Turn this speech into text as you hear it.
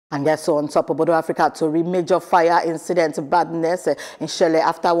And that's on top of Bodo Africa to major fire incident badness in Shele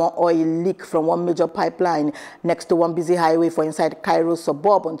after one oil leak from one major pipeline next to one busy highway for inside Cairo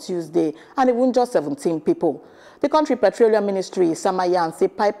suburb on Tuesday, and even just 17 people. The country petroleum ministry Samayan say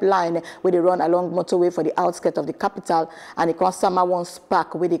pipeline where they run along motorway for the outskirts of the capital, and it can sama one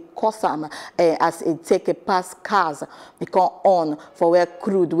spark where they cause as it take a past cars become on for where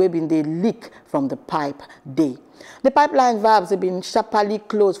crude wey been they leak from the pipe day. The pipeline valves have been sharply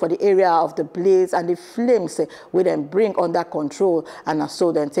closed for the area of the blaze, and the flames will then bring under control, and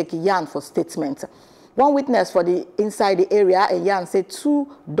so then take yarn for statement. One witness for the inside the area, a yarn say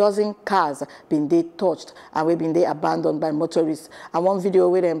 24 cars been they touched and we been they abandoned by motorists. And one video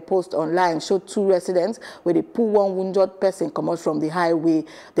where they post online showed 2 residents where they pull one wounded person come out from the highway,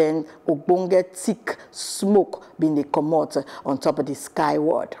 then ogbonge thick smoke been they come out on top of the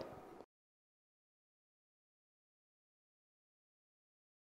skyward.